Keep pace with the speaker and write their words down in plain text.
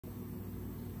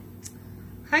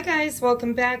Hi guys,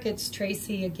 welcome back. It's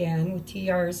Tracy again with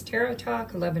TR's Tarot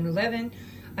Talk 1111.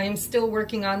 I am still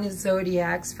working on the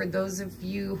zodiacs. For those of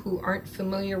you who aren't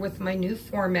familiar with my new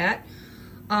format,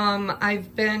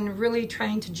 I've been really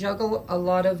trying to juggle a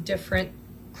lot of different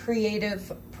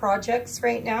creative projects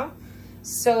right now.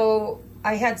 So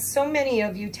I had so many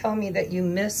of you tell me that you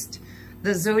missed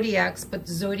the zodiacs, but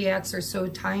the zodiacs are so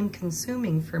time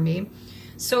consuming for me.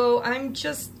 So I'm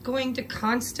just going to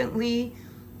constantly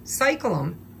cycle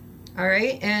them, all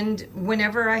right, and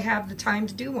whenever I have the time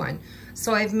to do one.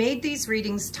 So I've made these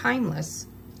readings timeless.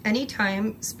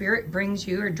 Anytime Spirit brings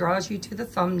you or draws you to the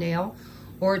thumbnail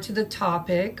or to the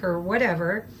topic or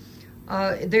whatever,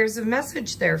 there's a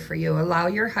message there for you. Allow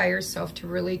your higher self to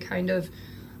really kind of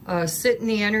sit in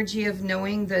the energy of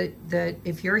knowing that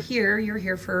if you're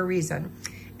here for a reason.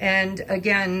 And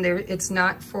again, it's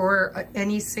not for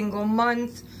any single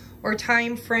month or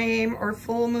time frame or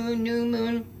full moon, new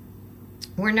moon.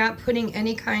 We're not putting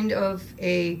any kind of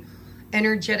a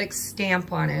energetic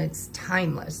stamp on it. It's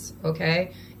timeless,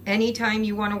 okay? Anytime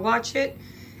you want to watch it,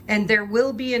 and there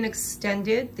will be an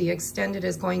extended. The extended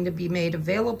is going to be made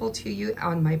available to you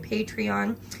on my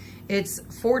Patreon. It's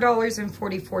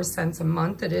 $4.44 a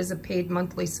month. It is a paid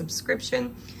monthly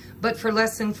subscription, but for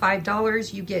less than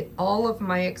 $5, you get all of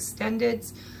my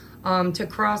extendeds to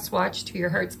cross-watch to your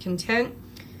heart's content.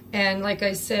 And like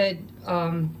I said,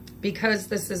 because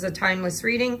this is a timeless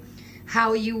reading,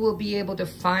 how you will be able to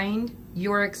find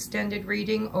your extended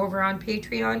reading over on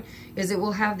Patreon is it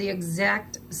will have the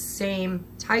exact same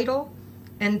title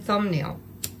and thumbnail,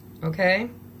 okay?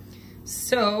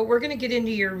 So we're going to get into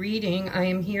your reading. I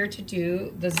am here to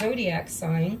do the zodiac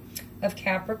sign of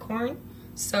Capricorn,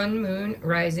 Sun, Moon,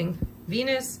 Rising,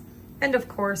 Venus, and of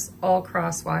course, all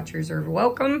cross-watchers are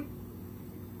welcome.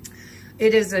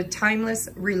 It is a timeless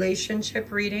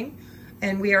relationship reading,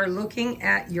 and we are looking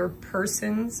at your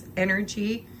person's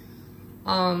energy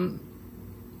in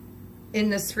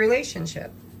this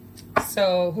relationship.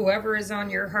 So whoever is on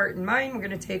your heart and mind, we're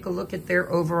going to take a look at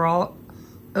their overall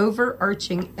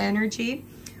overarching energy.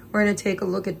 We're going to take a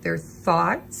look at their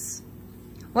thoughts.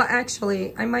 Well,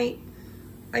 actually, I'm a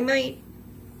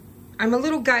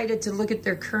little guided to look at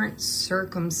their current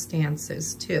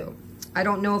circumstances too. I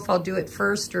don't know if I'll do it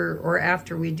first or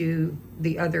after we do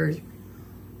the other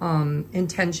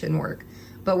intention work,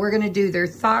 but we're going to do their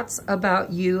thoughts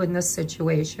about you in this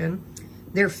situation,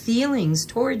 their feelings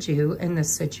towards you in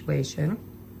this situation,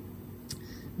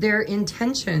 their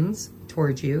intentions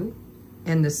towards you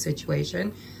in this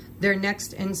situation, their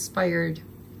next inspired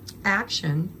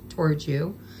action towards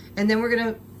you, and then we're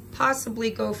going to possibly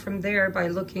go from there by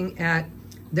looking at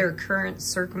their current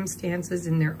circumstances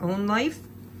in their own life,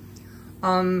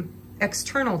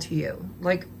 external to you.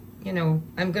 Like, you know,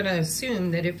 I'm going to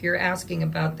assume that if you're asking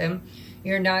about them,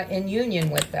 you're not in union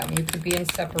with them. You could be in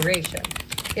separation.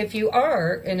 If you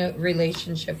are in a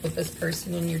relationship with this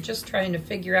person and you're just trying to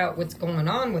figure out what's going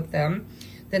on with them,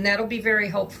 then that'll be very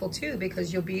helpful too,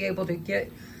 because you'll be able to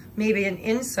get maybe an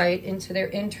insight into their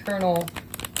internal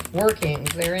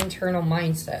workings, their internal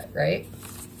mindset, right?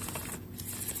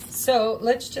 So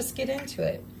let's just get into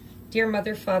it. Dear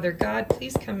Mother, Father, God,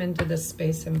 please come into this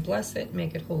space and bless it,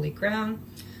 make it holy ground.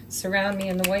 Surround me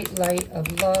in the white light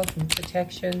of love and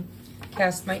protection.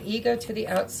 Cast my ego to the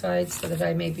outside so that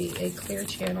I may be a clear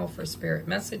channel for spirit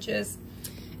messages.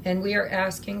 And we are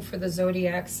asking for the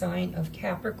zodiac sign of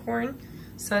Capricorn,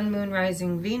 Sun, Moon,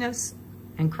 Rising, Venus,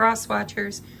 and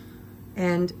cross-watchers.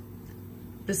 And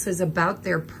this is about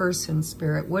their person,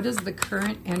 Spirit. What is the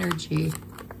current energy?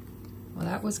 Well,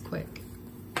 that was quick.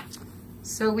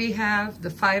 So we have the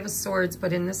Five of Swords,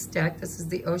 but in this deck, this is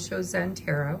the Osho Zen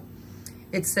Tarot.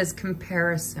 It says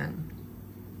comparison.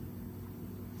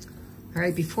 All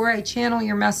right, before I channel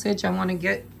your message, I want to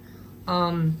get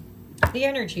the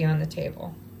energy on the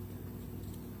table.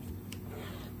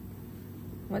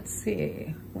 Let's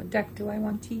see. What deck do I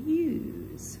want to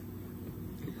use?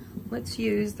 Let's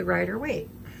use the Rider-Waite.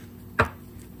 All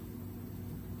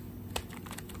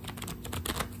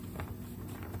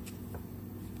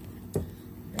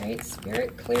right,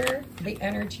 Spirit, clear the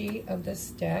energy of this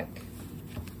deck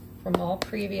from all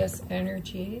previous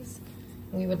energies.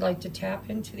 We would like to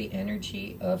tap into the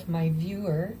energy of my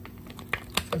viewer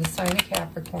for the sign of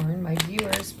Capricorn, my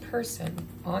viewer's person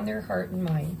on their heart and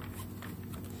mind.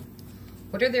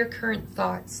 What are their current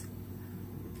thoughts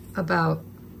about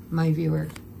my viewer?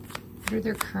 What are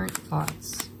their current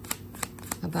thoughts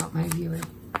about my viewer?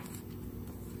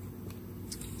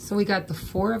 So we got the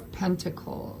Four of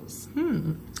Pentacles.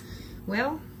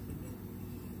 Well,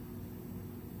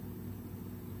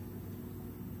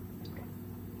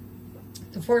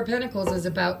 the The Four of Pentacles is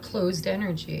about closed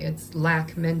energy. It's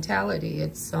lack mentality.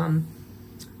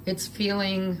 It's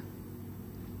feeling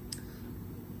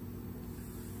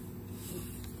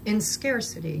in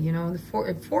scarcity. You know,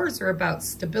 the fours are about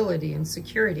stability and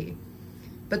security.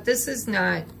 But this is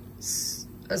not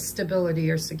a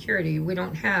stability or security. We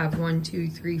don't have 1, 2,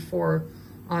 3, 4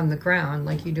 on the ground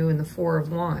like you do in the Four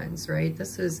of Wands, right?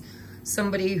 This is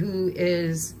somebody who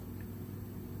is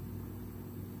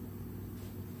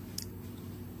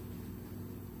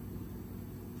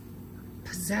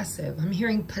possessive. I'm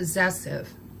hearing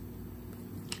possessive.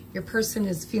 Your person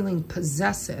is feeling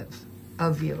possessive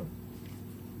of you.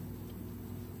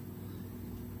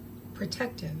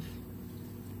 Protective.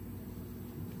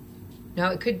 Now,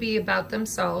 it could be about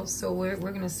themselves, so we're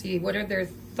going to see what are their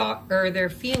thought or their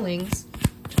feelings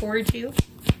towards you.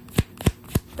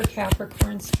 For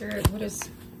Capricorn spirit, what is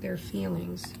their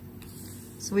feelings?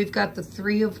 So we've got the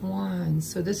Three of Wands.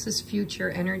 So this is future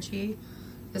energy.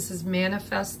 This is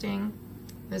manifesting.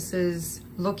 This is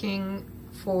looking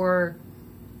for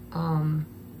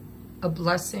a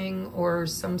blessing or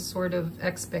some sort of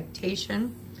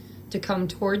expectation to come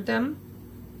toward them.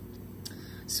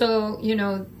 So, you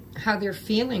know, how they're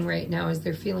feeling right now is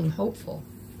they're feeling hopeful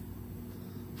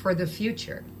for the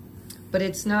future. But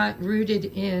it's not rooted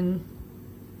in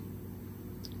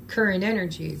current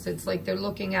energies. It's like they're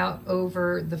looking out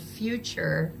over the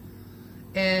future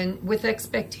and with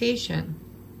expectation.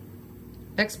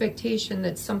 Expectation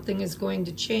that something is going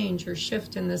to change or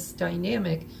shift in this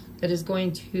dynamic that is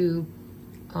going to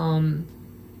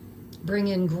bring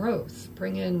in growth,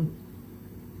 bring in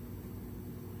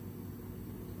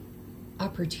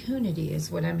opportunity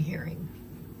is what I'm hearing.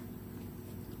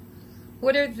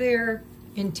 What are their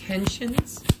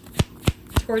intentions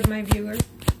toward my viewer?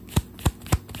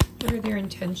 What are their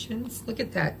intentions? Look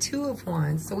at that, Two of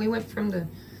Wands. So we went from the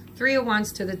Three of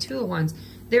Wands to the Two of Wands.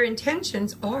 Their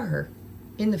intentions are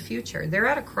in the future. They're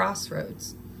at a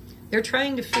crossroads. They're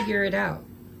trying to figure it out.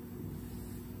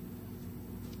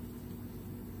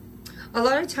 A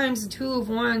lot of times the Two of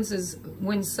Wands is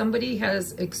when somebody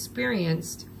has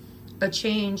experienced a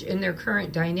change in their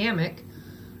current dynamic,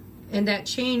 and that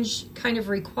change kind of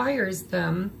requires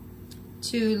them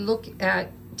to look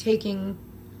at taking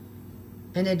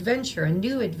an adventure, a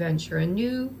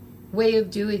new way of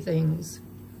doing things.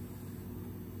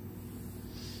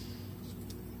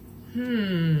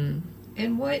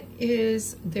 And what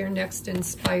is their next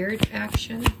inspired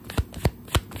action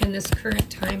in this current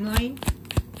timeline?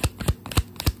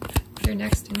 Their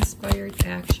next inspired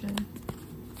action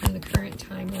in the current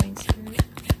timeline, Spirit.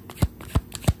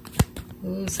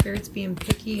 Ooh, Spirit's being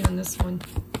picky on this one.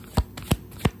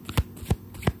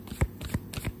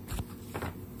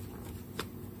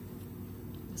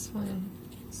 This one,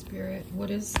 Spirit, what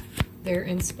is their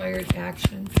inspired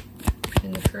action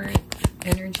in the current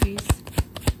energies?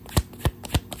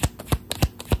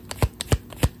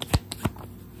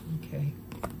 Okay.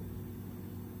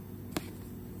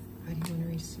 How do you want to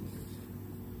receive?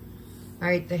 All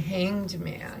right, the Hanged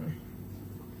Man.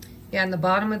 Yeah, and the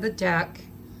bottom of the deck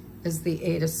is the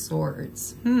Eight of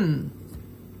Swords.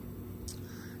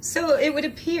 So it would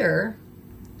appear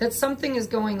that something is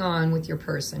going on with your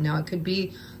person. Now, it could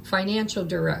be financial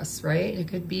duress, right? It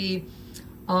could be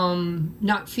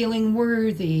not feeling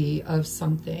worthy of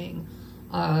something.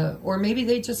 Or maybe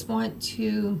they just want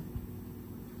to...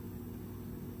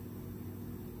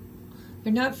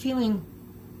 They're not feeling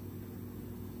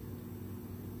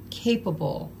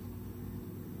capable.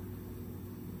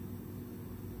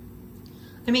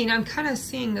 I mean, I'm kind of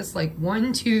seeing this like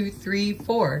 1, 2, 3,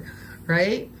 4,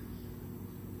 right?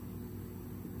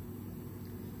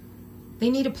 They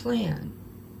need a plan.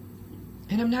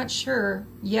 And I'm not sure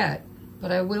yet,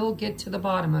 but I will get to the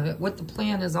bottom of it, what the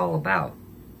plan is all about.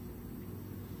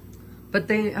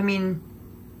 But I mean,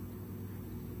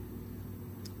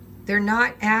 they're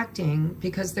not acting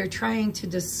because they're trying to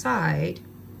decide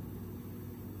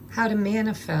how to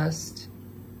manifest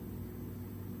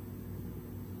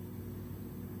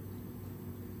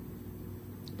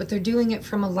but they're doing it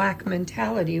from a lack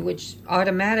mentality, which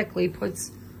automatically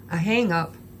puts a hang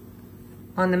up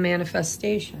on the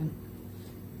manifestation.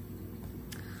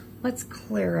 Let's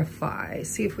clarify,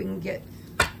 see if we can get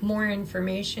more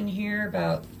information here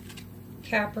about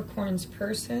Capricorn's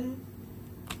person.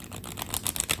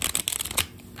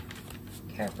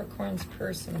 Capricorn's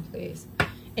person, please.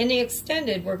 In the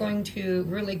extended, we're going to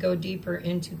really go deeper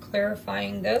into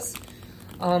clarifying this.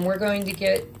 We're going to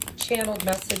get channeled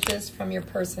messages from your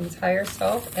person's higher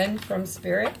self and from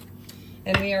spirit.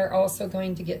 And we are also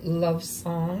going to get love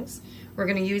songs. We're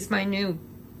going to use my new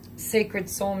Sacred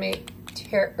Soulmate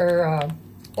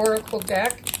Oracle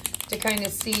deck to kind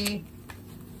of see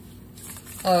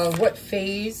what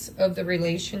phase of the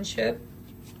relationship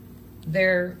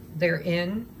they're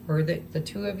in, or the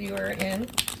two of you are in.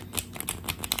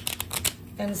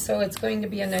 And so it's going to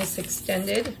be a nice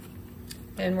extended,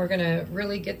 and we're going to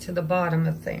really get to the bottom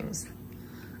of things.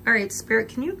 All right, Spirit,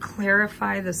 can you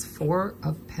clarify this Four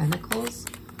of Pentacles?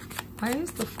 Why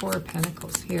is the Four of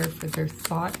Pentacles here for their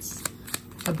thoughts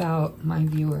about my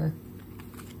viewer?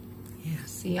 Yeah,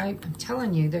 see, I'm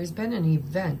telling you, there's been an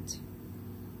event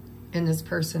in this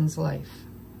person's life.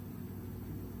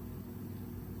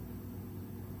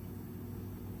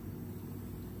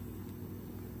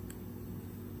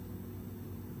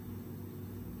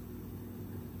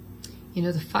 You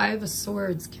know, the Five of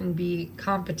Swords can be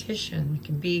competition,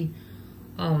 can be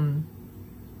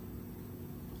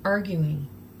arguing.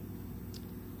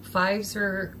 Fives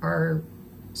are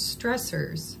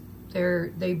stressors.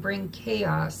 They bring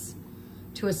chaos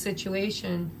to a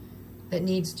situation that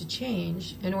needs to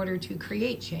change in order to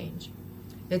create change.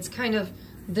 It's kind of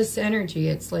this energy.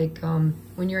 It's like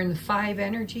when you're in the Five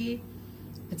energy,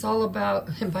 it's all about,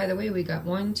 and by the way, we got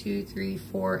 1, 2, 3,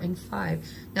 4, and 5.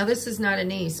 Now, this is not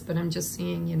an ace, but I'm just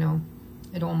seeing, you know,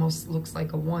 it almost looks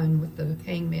like a 1 with the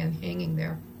hangman hanging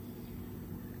there.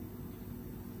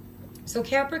 So,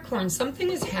 Capricorn, something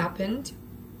has happened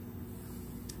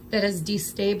that has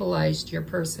destabilized your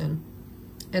person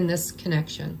in this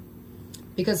connection.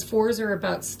 Because fours are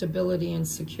about stability and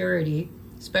security,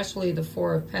 especially the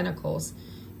Four of Pentacles.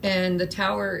 And the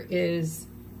Tower is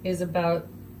about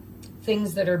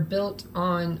things that are built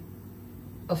on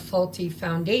a faulty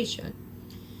foundation.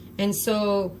 And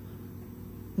so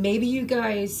maybe you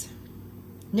guys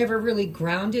never really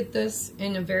grounded this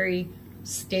in a very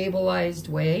stabilized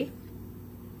way.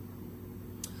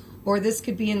 Or this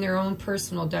could be in their own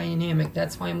personal dynamic.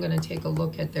 That's why I'm going to take a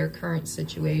look at their current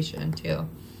situation too,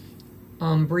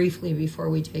 briefly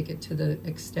before we take it to the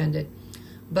extended.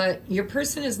 But your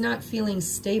person is not feeling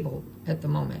stable at the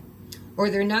moment.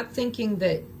 Or they're not thinking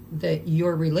that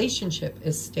your relationship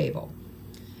is stable.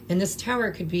 And this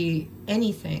Tower could be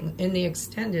anything. In the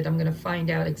extended, I'm going to find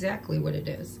out exactly what it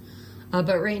is.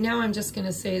 But right now, I'm just going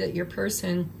to say that your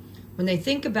person, when they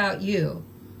think about you,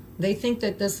 they think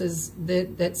that this is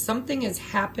that something has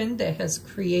happened that has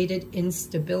created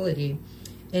instability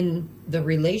in the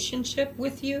relationship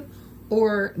with you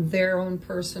or their own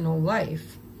personal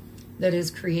life that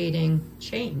is creating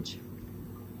change.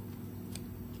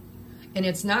 And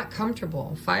it's not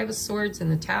comfortable. Five of Swords in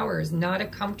the Tower is not a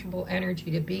comfortable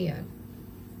energy to be in.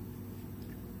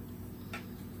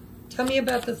 Tell me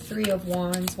about the Three of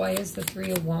Wands. Why is the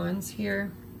Three of Wands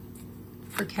here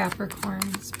for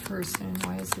Capricorn's person?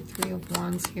 Why is the Three of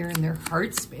Wands here in their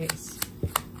heart space?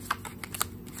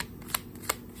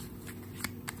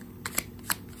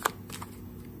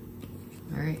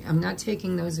 All right, I'm not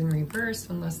taking those in reverse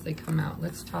unless they come out.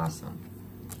 Let's toss them.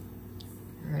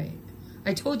 All right.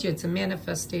 I told you it's a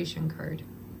manifestation card.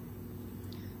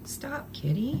 Stop,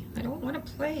 kitty. I don't want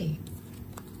to play.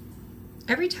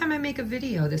 Every time I make a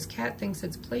video, this cat thinks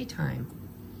it's playtime.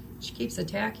 She keeps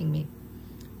attacking me.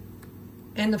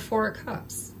 And the Four of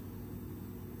Cups.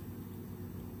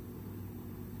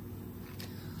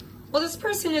 Well, this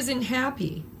person isn't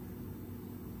happy.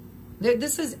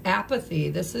 This is apathy.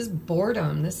 This is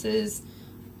boredom. This is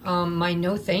my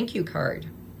no thank you card.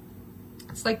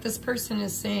 It's like this person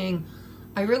is saying,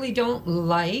 I really don't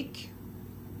like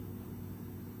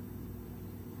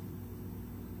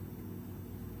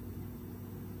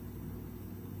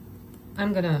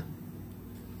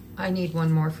I need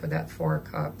one more for that Four of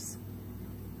Cups.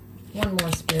 One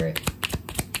more, Spirit.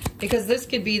 Because this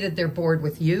could be that they're bored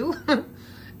with you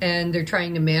and they're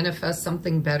trying to manifest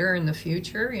something better in the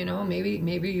future. You know,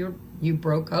 maybe you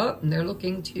broke up and they're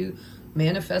looking to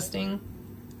manifesting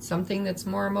something that's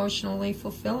more emotionally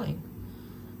fulfilling.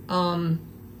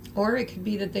 Or it could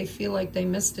be that they feel like they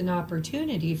missed an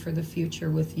opportunity for the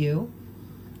future with you.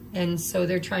 And so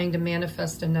they're trying to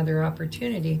manifest another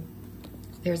opportunity.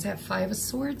 There's that Five of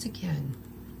Swords again.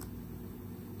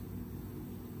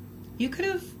 You could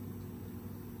have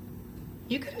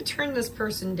turned this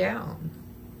person down.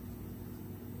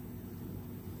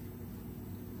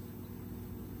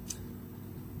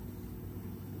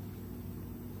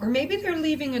 Or maybe they're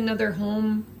leaving another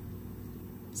home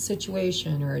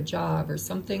situation or a job or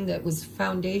something that was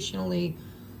foundationally,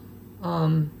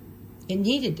 it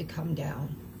needed to come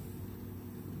down.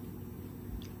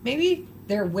 Maybe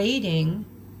they're waiting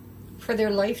for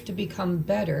their life to become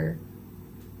better.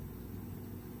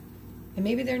 And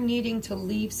maybe they're needing to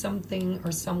leave something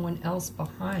or someone else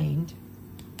behind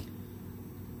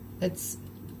that's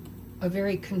a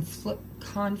very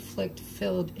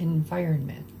conflict-filled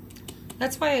environment.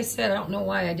 That's why I said, I don't know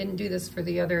why I didn't do this for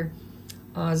the other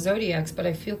zodiacs, but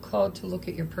I feel called to look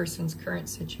at your person's current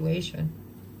situation.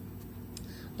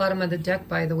 Bottom of the deck,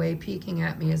 by the way, peeking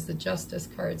at me is the Justice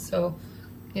card. So,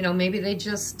 you know, maybe they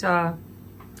just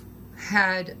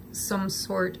had some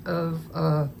sort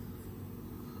of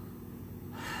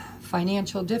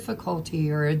financial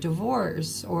difficulty or a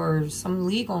divorce or some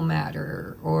legal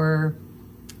matter, or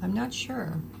I'm not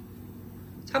sure.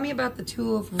 Tell me about the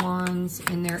Two of Wands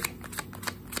and their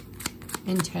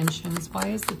intentions. Why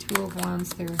is the Two of Wands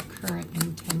their current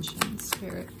intentions,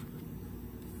 Spirit?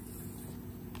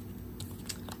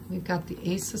 We've got the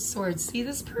Ace of Swords. See,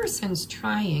 this person's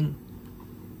trying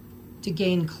to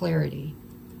gain clarity.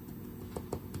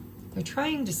 They're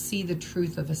trying to see the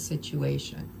truth of a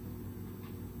situation.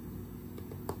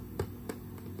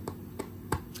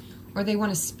 Or they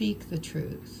want to speak the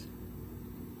truth.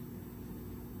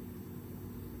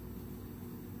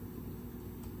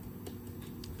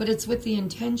 But it's with the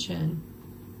intention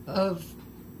of,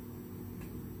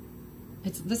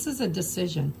 this is a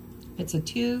decision. It's a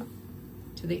 2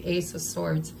 to the Ace of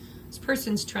Swords. This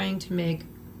person's trying to make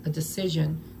a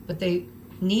decision, but they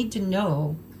need to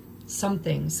know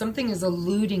something. Something is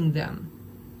eluding them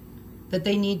that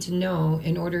they need to know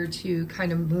in order to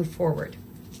kind of move forward.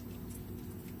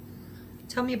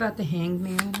 Tell me about the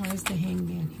Hangman. Why is the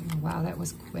Hangman here? Wow, that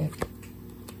was quick.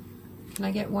 Can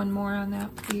I get one more on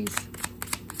that, please?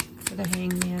 For the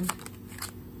Hangman.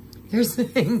 There's the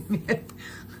Hangman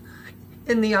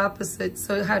in the opposite.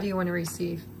 So how do you want to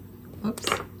receive? Oops.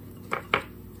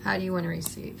 How do you want to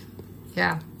receive?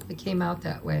 Yeah, it came out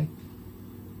that way.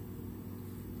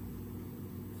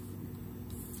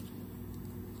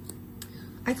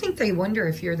 I think they wonder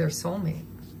if you're their soulmate.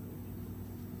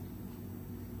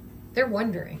 They're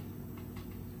wondering.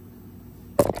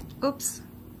 Oops.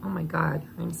 Oh my God.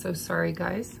 I'm so sorry,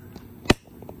 guys.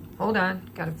 Hold on.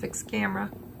 Gotta fix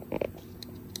camera. It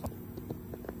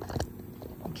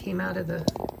came out of the...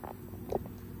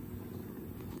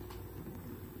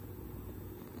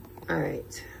 All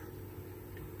right.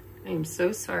 I am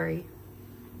so sorry.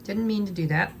 Didn't mean to do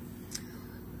that.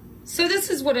 So this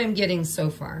is what I'm getting so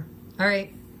far. All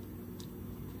right.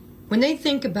 When they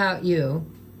think about you,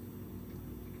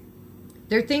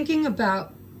 they're thinking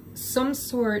about some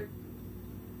sort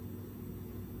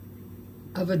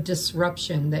of a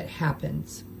disruption that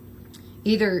happens,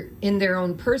 either in their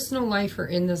own personal life or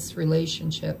in this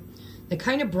relationship, that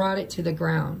kind of brought it to the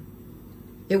ground.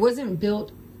 It wasn't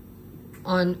built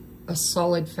on a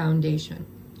solid foundation.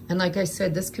 And like I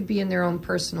said, this could be in their own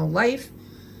personal life,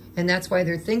 and that's why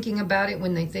they're thinking about it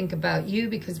when they think about you,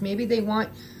 because maybe they want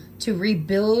to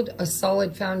rebuild a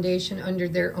solid foundation under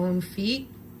their own feet,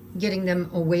 getting them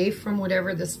away from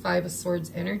whatever this Five of Swords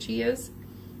energy is,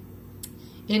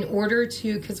 in order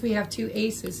to, because we have 2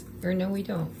 aces, or no, we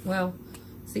don't. Well,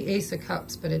 it's the Ace of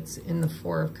Cups, but it's in the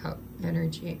 4 of Cup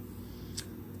energy.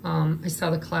 I saw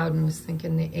the cloud and was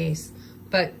thinking the ace.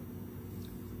 But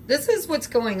this is what's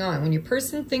going on. When your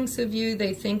person thinks of you,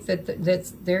 they think that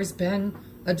there's been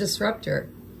a disruptor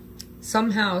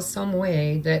somehow, some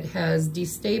way, that has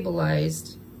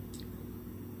destabilized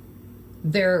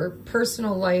their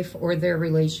personal life or their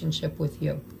relationship with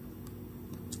you.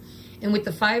 And with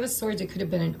the Five of Swords, it could have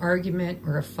been an argument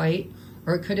or a fight,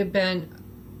 or it could have been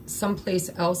someplace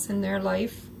else in their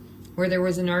life where there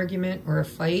was an argument or a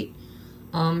fight,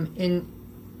 in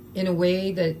a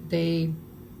way that they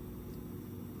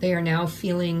are now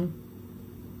feeling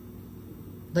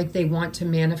like they want to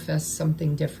manifest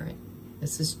something different.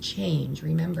 This is change,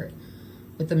 remember.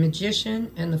 With the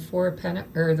Magician and the Four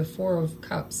of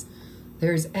Cups,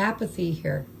 there's apathy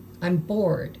here. I'm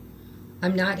bored.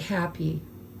 I'm not happy.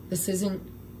 This isn't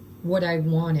what I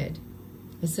wanted.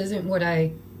 This isn't what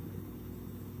I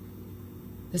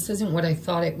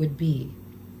thought it would be.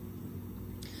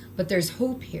 But there's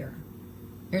hope here.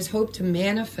 There's hope to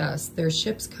manifest. There's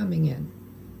ships coming in.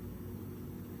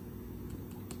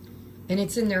 And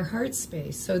it's in their heart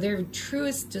space. So their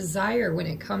truest desire when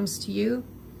it comes to you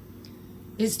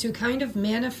is to kind of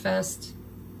manifest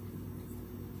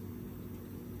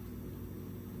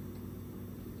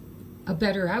a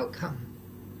better outcome.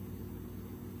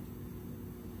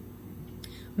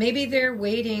 Maybe they're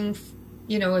waiting,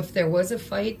 you know, if there was a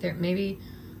fight, maybe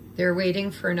they're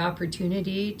waiting for an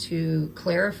opportunity to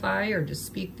clarify or to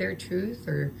speak their truth,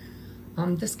 or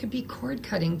this could be cord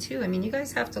cutting too. I mean, you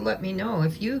guys have to let me know.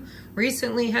 If you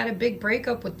recently had a big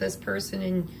breakup with this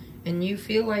person and you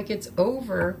feel like it's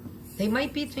over, they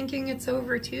might be thinking it's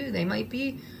over too. They might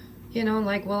be, you know,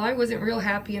 like, well, I wasn't real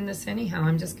happy in this anyhow.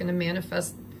 I'm just going to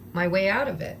manifest my way out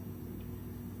of it.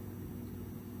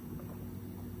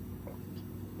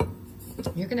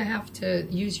 You're going to have to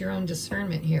use your own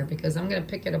discernment here, because I'm going to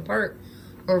pick it apart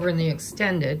over in the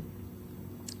extended.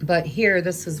 But here,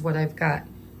 this is what I've got.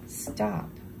 Stop.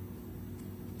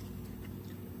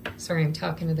 Sorry, I'm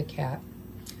talking to the cat.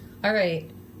 All right,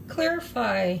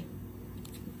 clarify.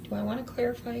 Do I want to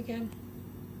clarify again?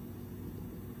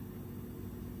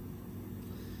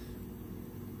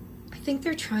 I think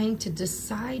they're trying to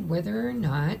decide whether or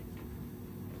not,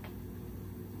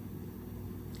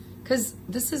 because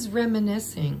this is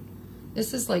reminiscing.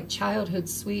 This is like childhood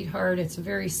sweetheart. It's a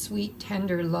very sweet,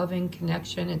 tender, loving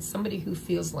connection. It's somebody who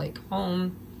feels like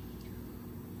home.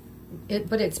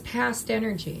 But it's past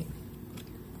energy.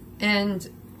 And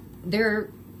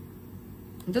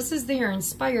this is their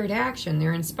inspired action.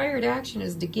 Their inspired action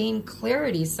is to gain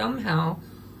clarity somehow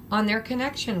on their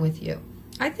connection with you.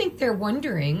 I think they're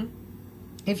wondering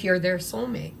if you're their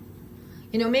soulmate.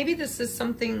 You know, maybe this is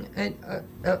something,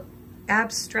 a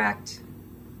abstract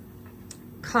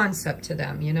concept to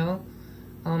them, you know,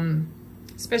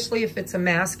 especially if it's a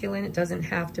masculine. It doesn't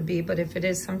have to be, but if it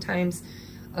is, sometimes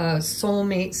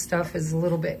soulmate stuff is a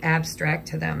little bit abstract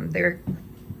to them.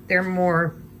 They're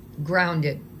more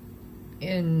grounded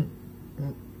in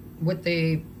what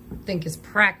they think is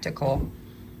practical.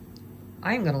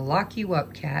 I'm gonna lock you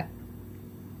up, cat.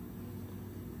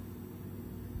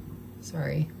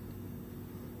 Sorry.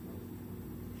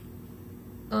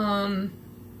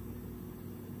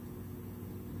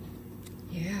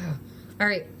 Yeah. All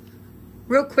right.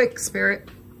 Real quick, Spirit.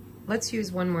 Let's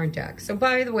use one more deck. So,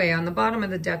 by the way, on the bottom of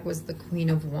the deck was the Queen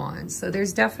of Wands. So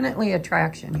there's definitely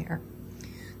attraction here.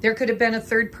 There could have been a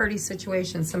third-party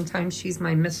situation. Sometimes she's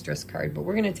my mistress card, but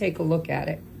we're going to take a look at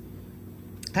it.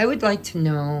 I would like to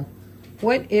know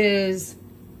what is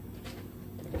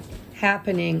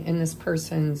happening in this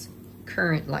person's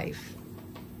current life,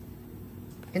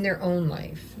 in their own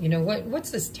life. You know,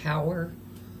 what's this Tower?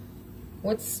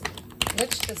 Let's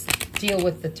just deal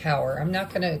with the Tower. I'm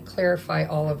not going to clarify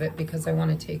all of it because I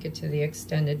want to take it to the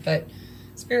extended, but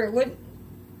Spirit,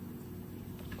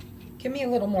 give me a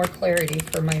little more clarity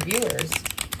for my viewers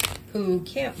who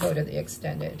can't go to the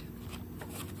extended.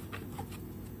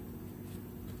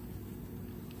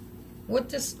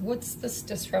 What's this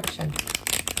disruption?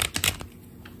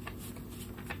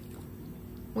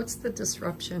 What's the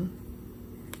disruption?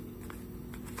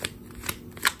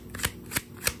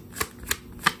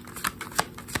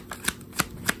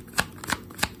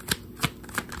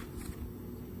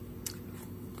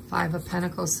 Five of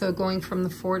Pentacles. So going from the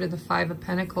 4 to the 5 of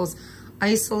Pentacles,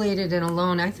 isolated and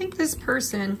alone. I think this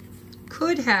person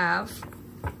could have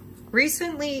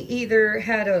recently either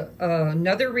had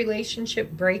another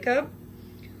relationship breakup,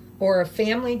 or a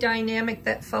family dynamic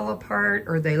that fell apart,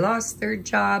 or they lost their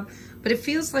job. But it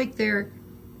feels like they're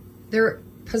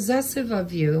possessive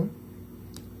of you,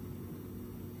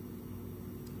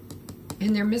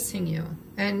 and they're missing you.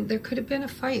 And there could have been a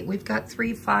fight. We've got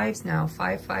 3 5s now,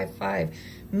 5 5 5.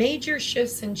 Major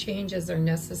shifts and changes are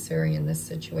necessary in this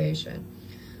situation.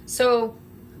 So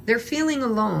they're feeling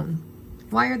alone.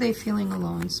 Why are they feeling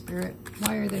alone, Spirit?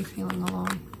 Why are they feeling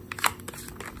alone?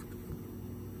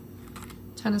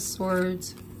 Ten of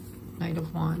Swords, Knight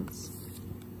of Wands.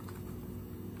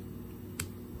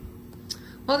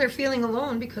 Well, they're feeling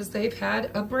alone because they've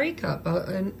had a breakup,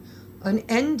 an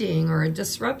ending or a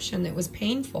disruption that was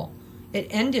painful. It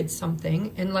ended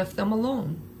something and left them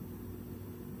alone.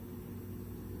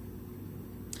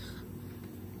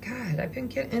 God, I've been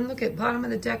getting, and look at bottom of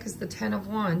the deck is the 10 of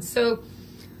Wands. So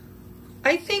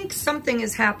I think something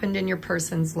has happened in your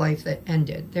person's life that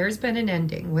ended. There's been an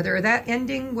ending. Whether that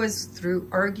ending was through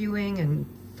arguing and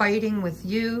fighting with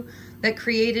you that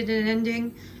created an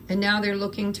ending, and now they're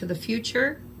looking to the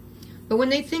future. But when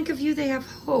they think of you, they have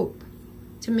hope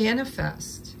to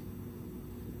manifest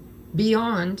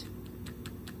beyond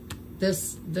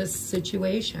this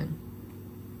situation.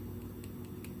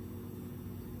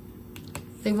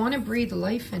 They want to breathe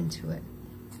life into it.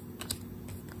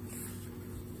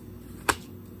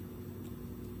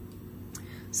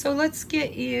 So let's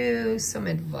get you some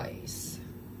advice,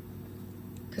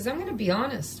 because I'm going to be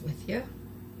honest with you.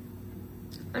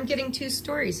 I'm getting 2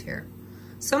 stories here.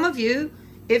 Some of you,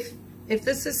 if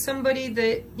this is somebody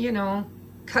that, you know,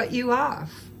 cut you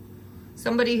off,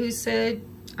 somebody who said,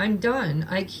 I'm done,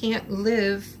 I can't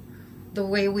live the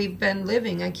way we've been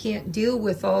living, I can't deal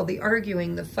with all the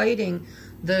arguing, the fighting,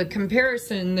 the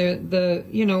comparison, the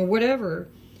you know, whatever.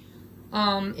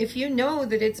 If you know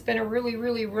that it's been a really,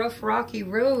 really rough, rocky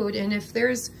road, and if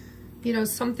there's, you know,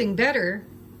 something better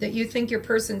that you think your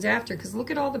person's after, because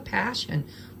look at all the passion.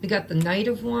 We got the Knight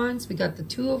of Wands, we got the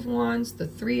 2 of Wands, the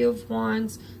 3 of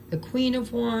Wands, the Queen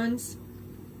of Wands.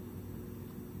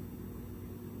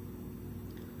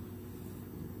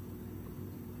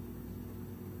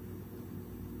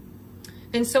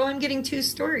 And so I'm getting two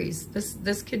stories.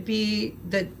 This could be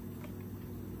that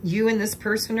you and this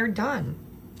person are done.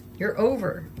 You're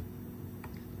over.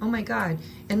 Oh my God.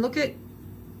 And look at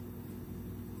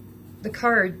the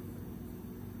card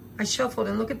I shuffled,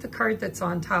 and look at the card that's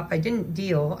on top. I didn't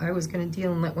deal. I was going to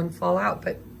deal and let one fall out,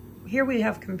 but here we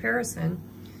have comparison.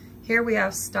 Here we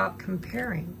have stop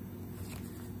comparing.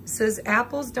 It says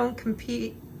apples don't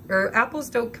compete, or apples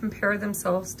don't compare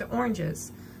themselves to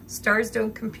oranges. Stars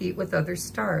don't compete with other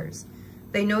stars.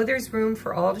 They know there's room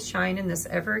for all to shine in this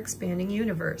ever-expanding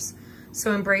universe.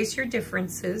 So embrace your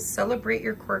differences, celebrate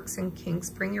your quirks and kinks,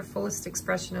 bring your fullest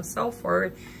expression of self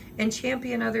forward, and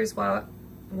champion others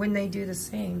when they do the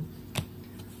same.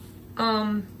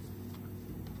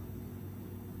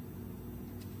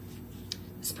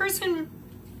 This person,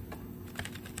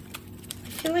 I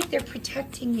feel like they're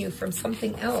protecting you from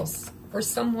something else or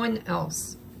someone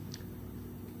else.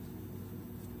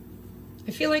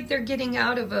 I feel like they're getting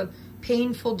out of a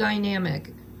painful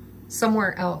dynamic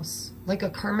somewhere else, like a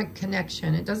karmic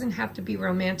connection. It doesn't have to be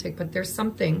romantic, but there's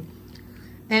something.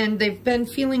 And they've been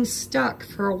feeling stuck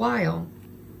for a while.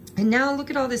 And now look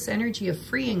at all this energy of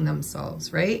freeing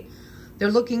themselves, right?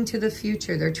 They're looking to the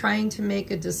future. They're trying to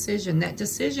make a decision. That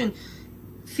decision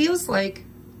feels like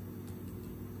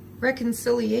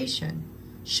reconciliation.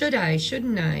 Should I?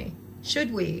 Shouldn't I?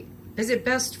 Should we? Is it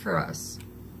best for us?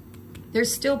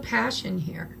 There's still passion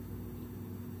here.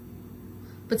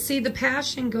 But see, the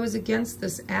passion goes against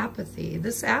this apathy.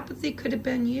 This apathy could have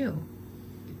been you.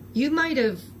 You might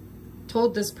have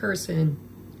told this person,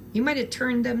 you might have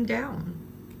turned them down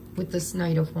with this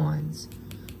Knight of Wands.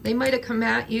 They might have come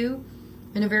at you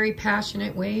in a very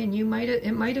passionate way, and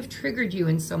it might have triggered you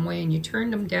in some way, and you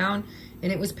turned them down,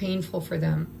 and it was painful for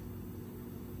them.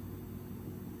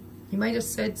 You might have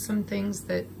said some things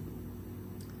that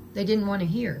they didn't want to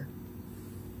hear.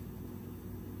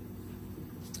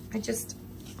 I just,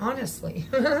 honestly,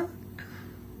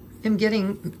 am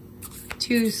getting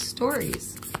two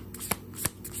stories.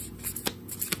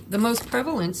 The most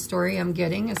prevalent story I'm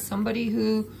getting is somebody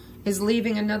who is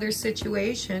leaving another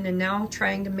situation and now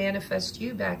trying to manifest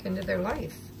you back into their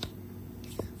life.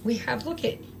 We have, look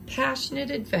at passionate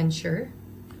adventure,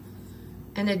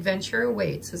 and adventure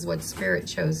awaits is what Spirit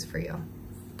chose for you.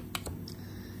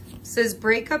 It says,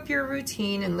 break up your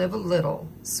routine and live a little,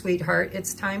 sweetheart.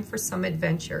 It's time for some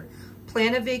adventure.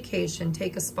 Plan a vacation,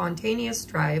 take a spontaneous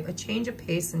drive, a change of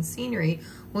pace and scenery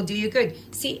will do you good.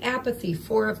 See, apathy,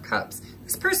 Four of Cups.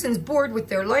 This person's bored with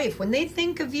their life. When they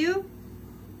think of you,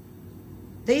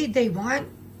 they want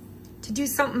to do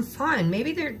something fun.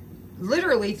 Maybe they're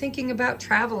literally thinking about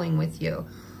traveling with you.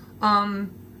 I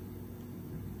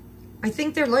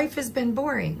think their life has been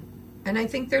boring. And I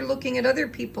think they're looking at other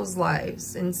people's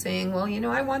lives and saying, well, you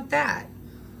know, I want that.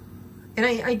 And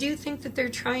I do think that they're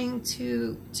trying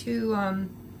to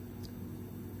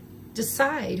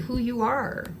decide who you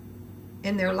are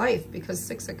in their life, because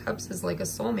Six of Cups is like a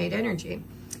soulmate energy.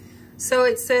 So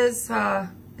it says,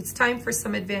 it's time for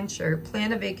some adventure.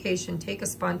 Plan a vacation, take a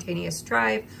spontaneous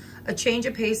drive. A change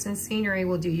of pace and scenery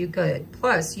will do you good.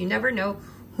 Plus, you never know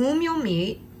whom you'll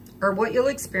meet or what you'll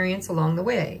experience along the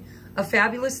way. A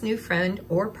fabulous new friend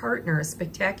or partner, a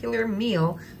spectacular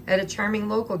meal at a charming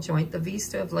local joint, the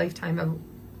vista of lifetime of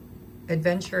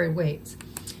adventure awaits.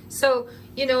 So,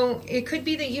 you know, it could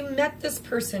be that you met this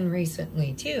person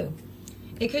recently too.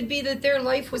 It could be that their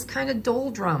life was kind of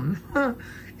doldrum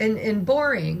and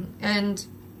boring, and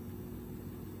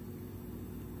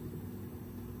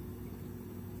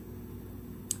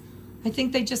I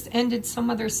think they just ended some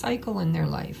other cycle in their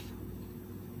life.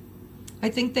 I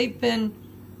think they've been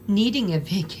needing a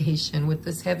vacation with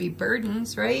this heavy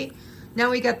burdens, right? Now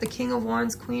we got the King of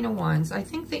Wands, Queen of Wands. I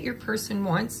think that your person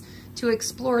wants to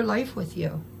explore life with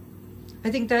you. I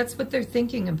think that's what they're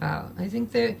thinking about. I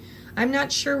think that, I'm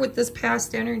not sure what this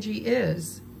past energy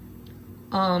is,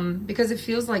 because it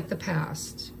feels like the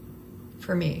past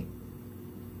for me.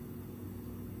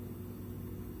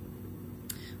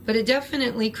 But it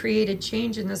definitely created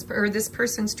change in this, or this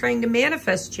person's trying to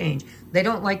manifest change. They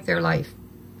don't like their life.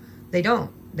 They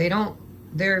don't.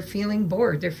 They're feeling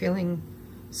bored. They're feeling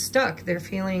stuck. They're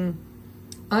feeling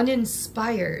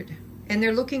uninspired. And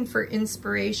they're looking for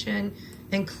inspiration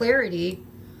and clarity.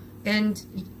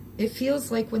 And it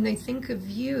feels like when they think of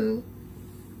you,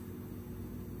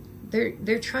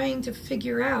 they're trying to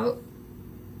figure out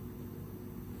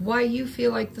why you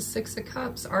feel like the Six of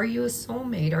Cups. Are you a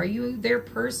soulmate? Are you their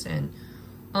person?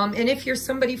 And if you're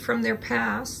somebody from their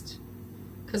past,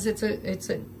 because it's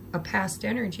a past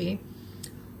energy,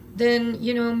 then,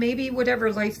 you know, maybe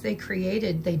whatever life they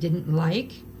created they didn't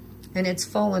like, and it's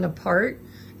fallen apart,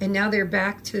 And now they're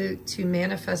back to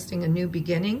manifesting a new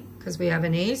beginning, because we have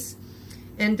an ace.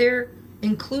 And they're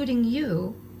including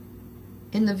you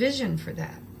in the vision for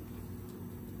that.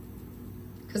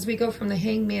 Because we go from the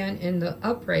hangman in the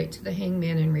upright to the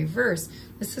hangman in reverse.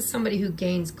 This is somebody who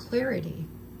gains clarity.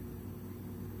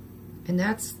 And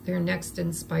that's their next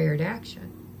inspired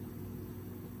action.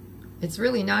 It's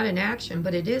really not an action,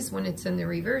 but it is when it's in the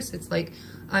reverse. It's like,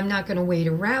 I'm not going to wait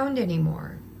around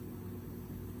anymore.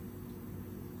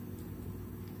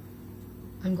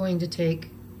 I'm going to take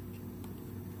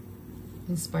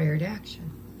inspired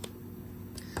action.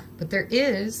 But there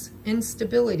is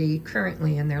instability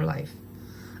currently in their life.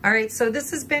 All right, so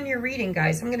this has been your reading,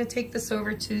 guys. I'm going to take this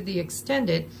over to the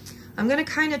extended. I'm going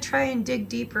to kind of try and dig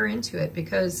deeper into it,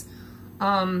 because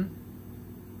the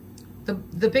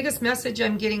biggest message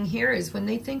I'm getting here is when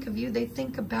they think of you, they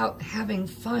think about having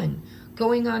fun,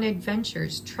 going on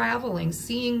adventures, traveling,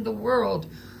 seeing the world,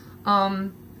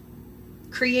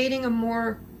 creating a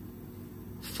more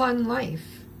fun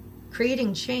life,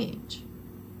 creating change.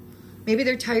 Maybe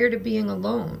they're tired of being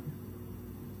alone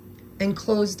and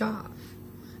closed off.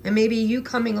 And maybe you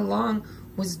coming along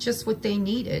was just what they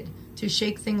needed to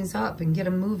shake things up and get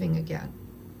them moving again.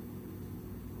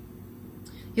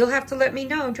 You'll have to let me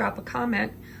know. Drop a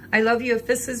comment. I love you. If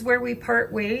this is where we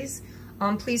part ways,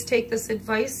 please take this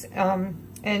advice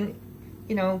and,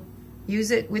 you know,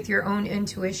 use it with your own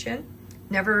intuition.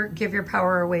 Never give your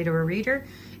power away to a reader.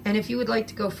 And if you would like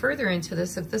to go further into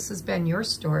this, if this has been your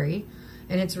story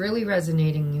and it's really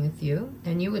resonating with you,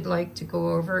 and you would like to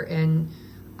go over and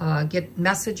get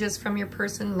messages from your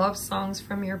person, love songs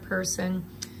from your person,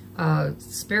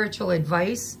 spiritual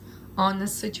advice on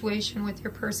this situation with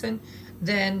your person,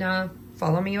 then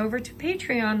follow me over to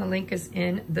Patreon. The link is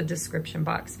in the description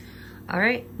box. All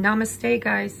right. Namaste,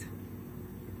 guys.